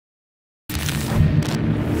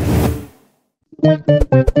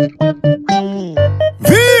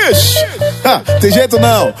Vixe! Tem jeito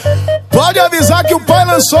não. Pode avisar que o pai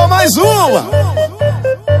lançou mais uma.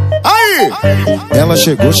 Aí! Ela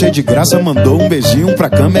chegou cheia de graça, mandou um beijinho pra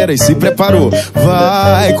câmera e se preparou.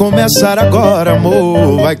 Vai começar agora,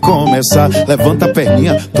 amor, vai começar. Levanta a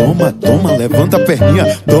perninha, toma, toma, levanta a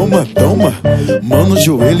perninha, toma, toma. Mano,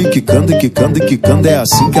 joelho e quicando, e quicando, e quicando, é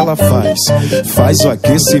assim que ela faz. Faz o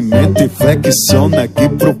aquecimento e flexiona aqui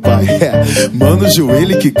pro pai. Mano,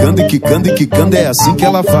 joelho e quicando, e quicando, e quicando, é assim que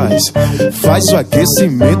ela faz. Faz o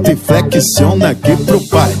aquecimento e flexiona aqui pro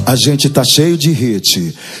pai. A gente tá cheio de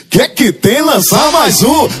hit. Quer que tem lançar mais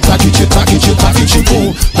um? Taquiti, taquiti, taquiti,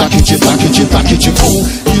 bum. Taquiti, taquiti, taquiti, bum.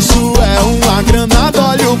 Isso é uma granada,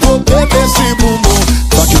 olha o poder desse bumbum.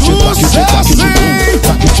 Taquiti, taquiti, taquiti, bum.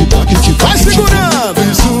 Taquiti, taquiti, vai segurando.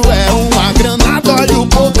 Isso é uma granada, olha o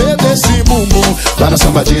poder desse bumbum. Vai na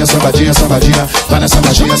sambadinha, sambadinha, sambadinha. Vai na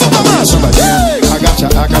sambadinha, sambadinha, sambadinha. Agacha,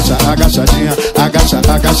 agacha, agachadinha. Agacha,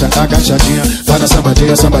 agacha, agachadinha. Vai na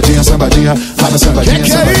sambadinha, sambadinha, sambadinha. Vai na sambadinha,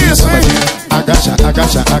 sambadinha, sambadinha. Agacha,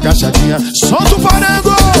 agacha, agachadinha. Solta o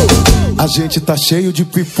parango! A gente tá cheio de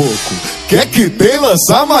pipoco. Quer que tem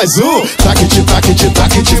lançar mais um? Taquiti, taquiti,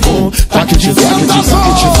 taquiti, bum. Taquiti, taquiti,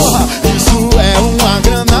 taquiti, bum. Isso é uma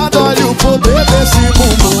granada, olha o poder desse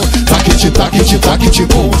bumbum. Taquiti, taquiti, taquiti,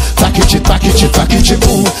 bum. Taquiti, taquiti, taquiti,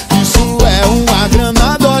 bum. Isso é uma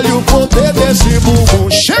granada, olha o poder desse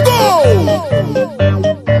bumbum. Chegou!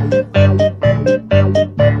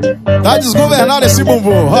 Tá desgovernado esse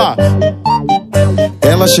bumbum, ó.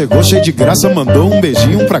 Ela chegou cheia de graça, mandou um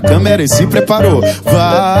beijinho pra câmera e se preparou.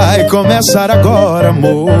 Vai começar agora,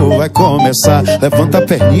 amor, vai começar. Levanta a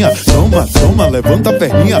perninha, toma, toma, levanta a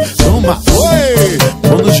perninha, toma. Oi!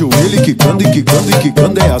 Põe no joelho e quicando, e quicando, e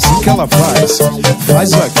quicando, é assim que ela faz.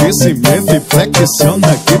 Faz o aquecimento e flexiona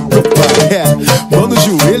aqui pro pai. Põe no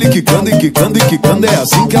joelho e quicando, e quicando, e quicando, é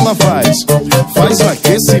assim que ela faz. Faz o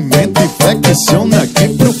aquecimento e flexiona aqui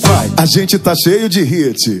pro pai. A gente tá cheio de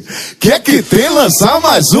hit. Quer que tem lançar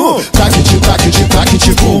mais um? Taquiti, taquiti,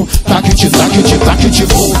 taquiti, bum. Taquiti, taquiti, taquiti,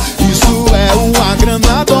 bum. Isso é uma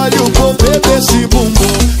granada, olha o poder desse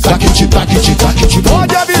bumbum. Taquiti, taquiti, taquiti, bum.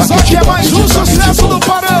 Pode avisar que é mais um sucesso do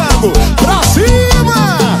Parango. Pra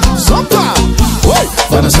cima! Solta! Oi!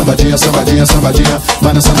 Vai na sambadinha, sambadinha, sambadinha.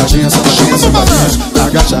 Vai na sambadinha, sambadinha, sambadinha.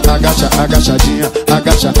 Agacha, agacha, agachadinha.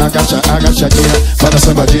 Agacha, agacha, agachadinha. Vai na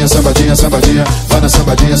sambadinha, sambadinha, sambadinha. Vai na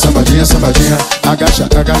sambadinha, sambadinha, sambadinha. Agacha,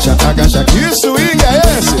 agacha, agacha. Que swing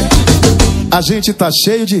é esse? A gente tá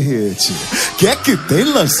cheio de hit. Quer que tem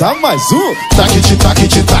lançar mais um? Taquiti,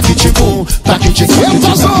 taquiti, taquiti, bum. Taquiti, taquiti,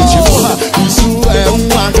 taquiti, bum. Isso é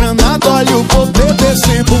uma granada, olha o poder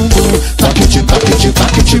desse bumbum. Taquiti, taquiti,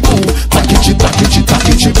 taquiti, bum. Taquiti, taquiti,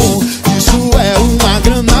 taquiti, bum. Isso é uma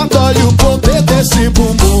granada, olha o poder desse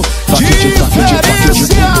bumbum. Diferenciado!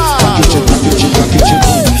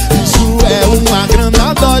 Isso é uma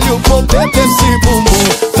granada, olha o poder desse bumbum.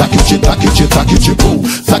 Taquiti, taquiti, taquiti, bum.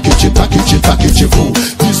 Taquiti, taquiti, taquiti, bum.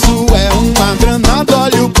 Isso é uma granada,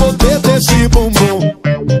 olha o poder desse bumbum.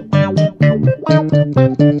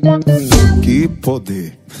 Que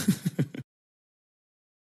poder!